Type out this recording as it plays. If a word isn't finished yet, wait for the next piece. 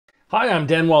Hi, I'm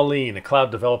Dan Wallin, a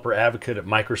cloud developer advocate at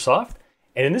Microsoft.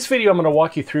 And in this video, I'm going to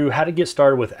walk you through how to get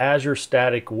started with Azure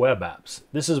Static Web Apps.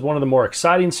 This is one of the more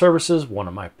exciting services, one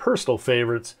of my personal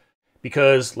favorites,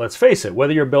 because let's face it,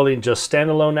 whether you're building just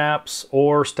standalone apps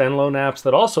or standalone apps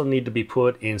that also need to be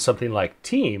put in something like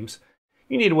Teams,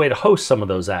 you need a way to host some of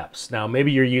those apps. Now,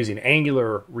 maybe you're using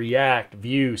Angular, React,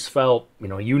 Vue, Svelte,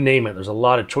 you name it. There's a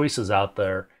lot of choices out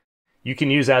there. You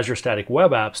can use Azure Static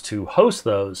Web Apps to host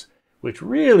those, which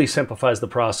really simplifies the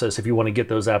process if you want to get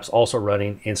those apps also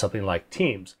running in something like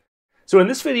Teams. So in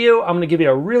this video, I'm going to give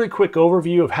you a really quick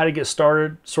overview of how to get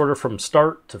started, sort of from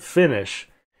start to finish.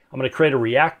 I'm going to create a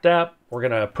React app. We're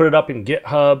going to put it up in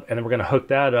GitHub, and then we're going to hook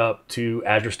that up to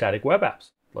Azure Static Web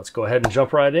Apps. Let's go ahead and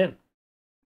jump right in.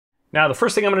 Now, the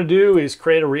first thing I'm going to do is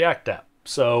create a React app.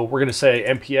 So we're going to say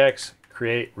npx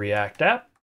create React app.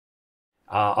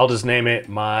 I'll just name it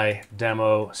my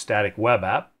demo static web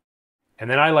app. And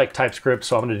then I like TypeScript,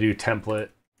 so I'm going to do template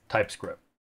TypeScript.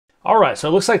 All right, so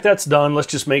it looks like that's done. Let's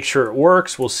just make sure it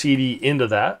works. We'll cd into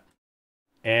that.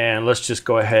 And let's just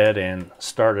go ahead and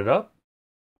start it up.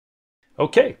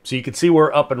 Okay, so you can see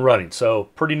we're up and running. So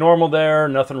pretty normal there,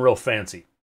 nothing real fancy.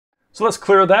 So let's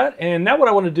clear that. And now what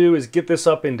I want to do is get this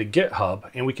up into GitHub.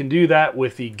 And we can do that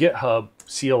with the GitHub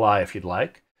CLI if you'd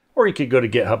like. Or you could go to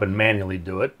GitHub and manually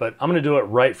do it. But I'm going to do it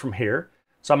right from here.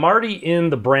 So I'm already in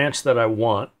the branch that I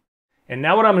want. And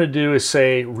now what I'm going to do is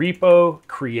say repo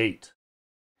create.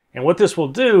 And what this will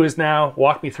do is now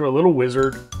walk me through a little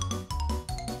wizard.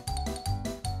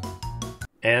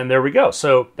 And there we go.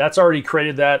 So that's already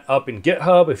created that up in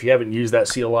GitHub. If you haven't used that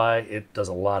CLI, it does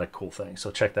a lot of cool things.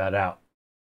 So check that out.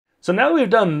 So now that we've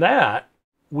done that,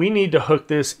 we need to hook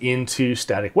this into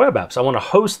Static Web Apps. I want to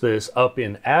host this up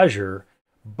in Azure,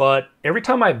 but every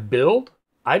time I build,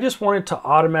 I just want it to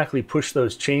automatically push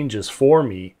those changes for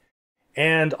me.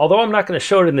 And although I'm not going to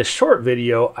show it in this short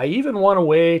video, I even want a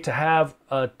way to have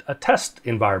a test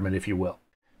environment, if you will.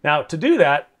 Now, to do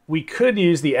that, we could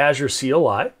use the Azure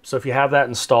CLI. So if you have that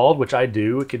installed, which I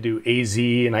do, it could do AZ,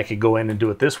 and I could go in and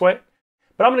do it this way.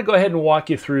 But I'm going to go ahead and walk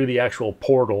you through the actual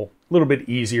portal, a little bit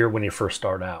easier when you first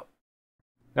start out.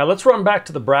 Now, let's run back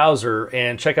to the browser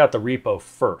and check out the repo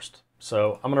first.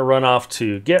 So I'm going to run off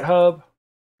to GitHub.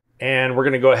 And we're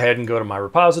going to go ahead and go to my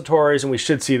repositories, and we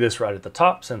should see this right at the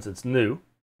top since it's new.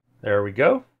 There we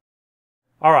go.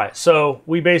 All right, so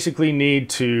we basically need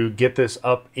to get this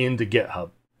up into GitHub,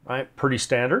 right? Pretty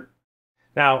standard.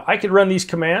 Now, I could run these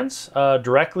commands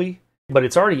directly, but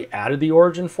it's already added the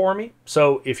origin for me.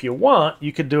 So if you want,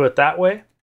 you could do it that way,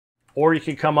 or you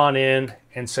could come on in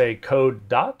and say code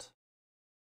dot,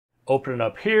 open it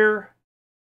up here.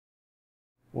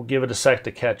 We'll give it a sec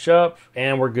to catch up,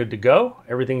 and we're good to go.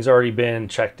 Everything's already been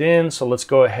checked in, so let's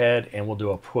go ahead and we'll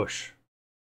do a push.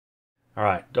 All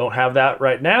right, don't have that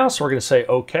right now, so we're going to say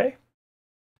OK.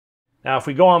 Now, if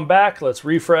we go on back, let's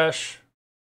refresh,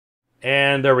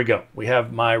 and there we go. We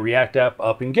have my React app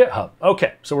up in GitHub.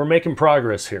 Okay, so we're making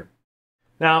progress here.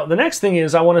 Now, the next thing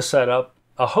is I want to set up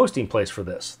a hosting place for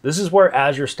this. This is where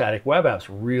Azure Static Web Apps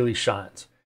really shines.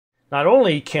 Not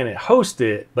only can it host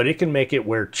it, but it can make it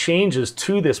where changes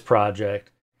to this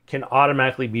project can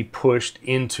automatically be pushed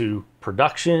into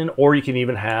production, or you can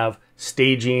even have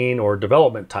staging or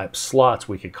development type slots,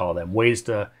 we could call them, ways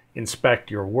to inspect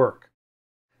your work.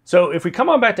 So if we come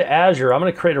on back to Azure, I'm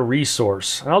going to create a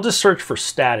resource, and I'll just search for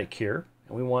static here,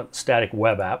 and we want static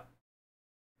web app.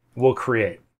 We'll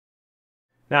create.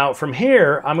 Now from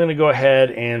here, I'm going to go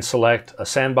ahead and select a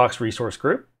sandbox resource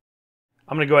group.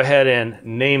 I'm going to go ahead and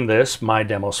name this my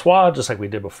demo SWA, just like we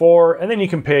did before, and then you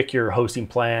can pick your hosting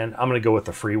plan. I'm going to go with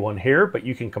the free one here, but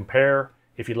you can compare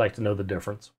if you'd like to know the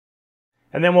difference.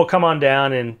 And then we'll come on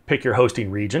down and pick your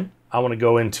hosting region. I want to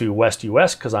go into West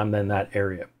US because I'm in that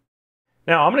area.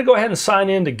 Now I'm going to go ahead and sign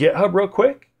in to GitHub real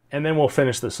quick, and then we'll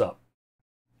finish this up.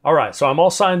 All right, so I'm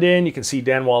all signed in. You can see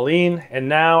Dan Wallin, and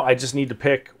now I just need to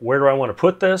pick where do I want to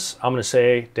put this. I'm going to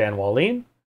say Dan Wallin.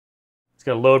 It's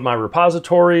going to load my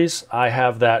repositories. I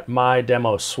have that my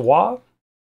demo SWA.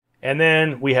 And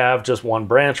then we have just one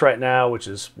branch right now, which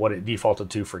is what it defaulted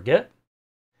to for Git.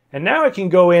 And now I can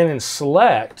go in and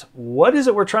select what is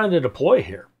it we're trying to deploy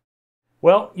here.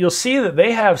 Well, you'll see that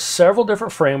they have several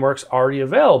different frameworks already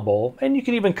available, and you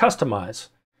can even customize.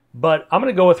 But I'm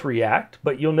going to go with React,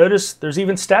 but you'll notice there's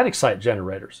even static site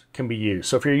generators can be used.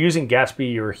 So if you're using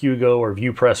Gatsby or Hugo or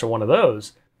ViewPress or one of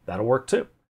those, that'll work too.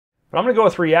 But I'm going to go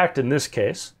with React in this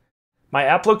case. My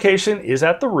app location is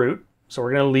at the root, so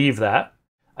we're going to leave that.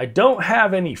 I don't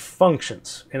have any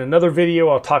functions. In another video,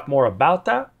 I'll talk more about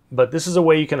that, but this is a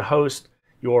way you can host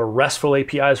your RESTful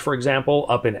APIs, for example,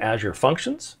 up in Azure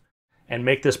Functions and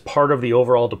make this part of the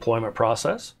overall deployment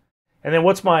process. And then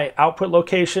what's my output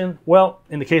location? Well,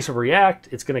 in the case of React,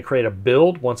 it's going to create a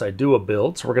build once I do a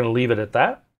build. So we're going to leave it at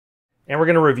that. And we're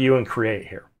going to review and create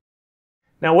here.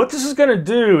 Now what this is going to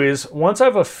do is once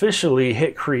I've officially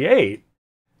hit create,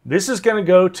 this is going to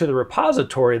go to the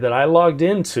repository that I logged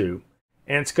into,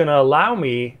 and it's going to allow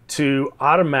me to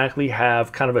automatically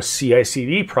have kind of a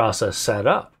CI/CD process set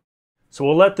up. So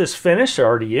we'll let this finish. It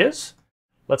already is.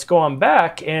 Let's go on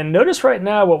back and notice right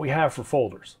now what we have for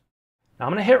folders. Now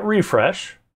I'm going to hit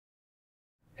refresh.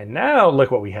 And now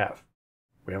look what we have.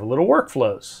 We have a little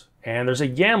workflows, and there's a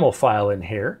YAML file in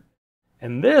here.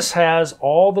 And this has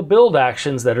all the build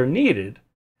actions that are needed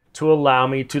to allow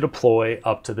me to deploy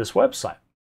up to this website.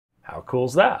 How cool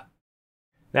is that?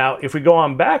 Now, if we go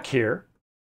on back here,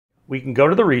 we can go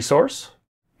to the resource,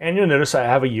 and you'll notice I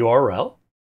have a URL.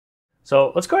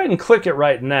 So let's go ahead and click it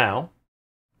right now.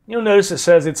 You'll notice it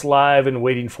says it's live and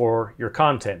waiting for your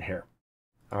content here.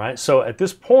 All right, so at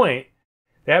this point,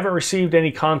 they haven't received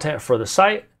any content for the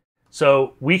site,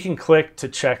 so we can click to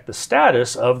check the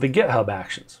status of the GitHub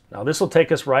actions. Now this will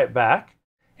take us right back,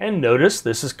 and notice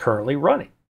this is currently running.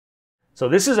 So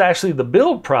this is actually the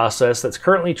build process that's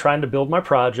currently trying to build my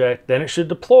project, then it should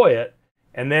deploy it,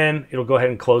 and then it'll go ahead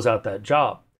and close out that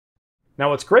job. Now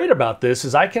what's great about this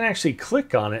is I can actually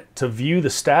click on it to view the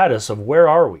status of where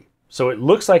are we. So it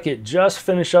looks like it just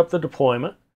finished up the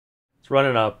deployment. It's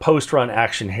running a post-run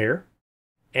action here.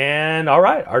 And all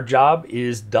right, our job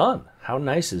is done. How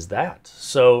nice is that?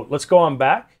 So let's go on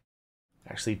back,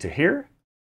 actually to here.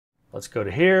 Let's go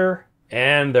to here,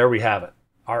 and there we have it.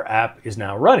 Our app is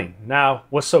now running. Now,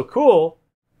 what's so cool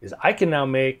is I can now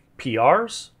make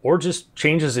PRs or just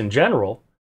changes in general.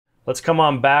 Let's come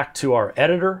on back to our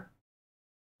editor.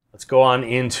 Let's go on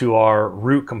into our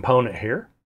root component here.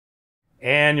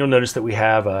 And you'll notice that we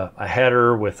have a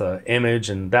header with an image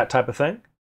and that type of thing.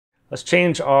 Let's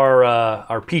change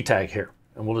our p tag here.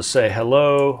 And we'll just say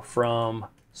hello from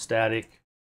Static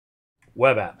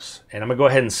Web Apps. And I'm going to go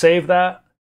ahead and save that.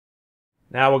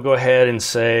 Now we'll go ahead and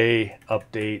say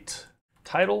update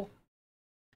title.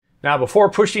 Now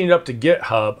before pushing it up to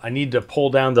GitHub, I need to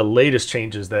pull down the latest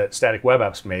changes that Static Web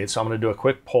Apps made. So I'm going to do a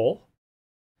quick pull.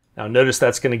 Now notice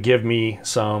that's going to give me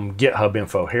some GitHub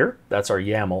info here. That's our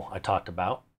YAML I talked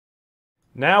about.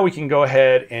 Now we can go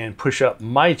ahead and push up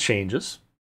my changes.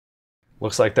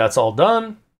 Looks like that's all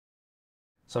done.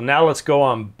 So now let's go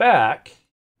on back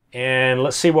and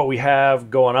let's see what we have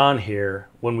going on here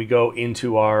when we go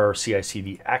into our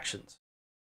CI/CD actions.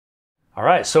 All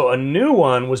right, so a new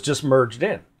one was just merged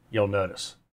in, you'll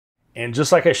notice. And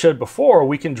just like I showed before,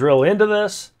 we can drill into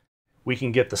this, we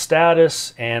can get the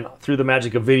status, and through the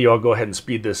magic of video, I'll go ahead and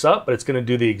speed this up, but it's going to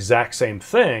do the exact same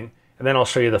thing, and then I'll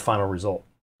show you the final result.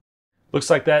 Looks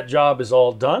like that job is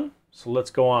all done, so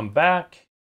let's go on back.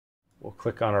 We'll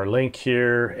click on our link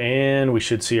here, and we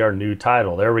should see our new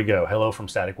title. There we go, hello from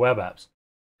Static Web Apps.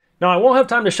 Now, I won't have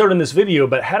time to show it in this video,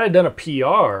 but had I done a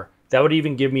PR, that would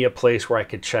even give me a place where I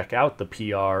could check out the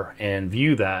PR and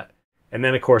view that. And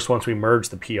then, of course, once we merge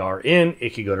the PR in,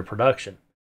 it could go to production.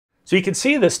 So you can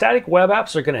see the Static Web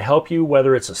Apps are going to help you,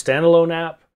 whether it's a standalone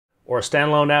app or a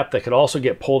standalone app that could also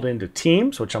get pulled into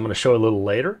teams, which I'm going to show a little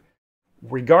later.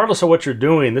 Regardless of what you're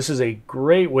doing, this is a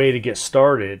great way to get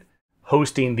started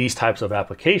hosting these types of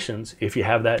applications if you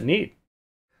have that need.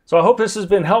 So I hope this has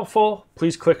been helpful.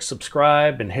 Please click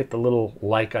subscribe and hit the little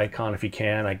like icon if you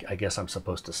can. I guess I'm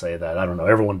supposed to say that. I don't know.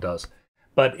 Everyone does.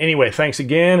 But anyway, thanks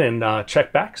again, and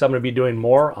check back because I'm going to be doing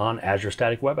more on Azure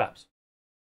Static Web Apps.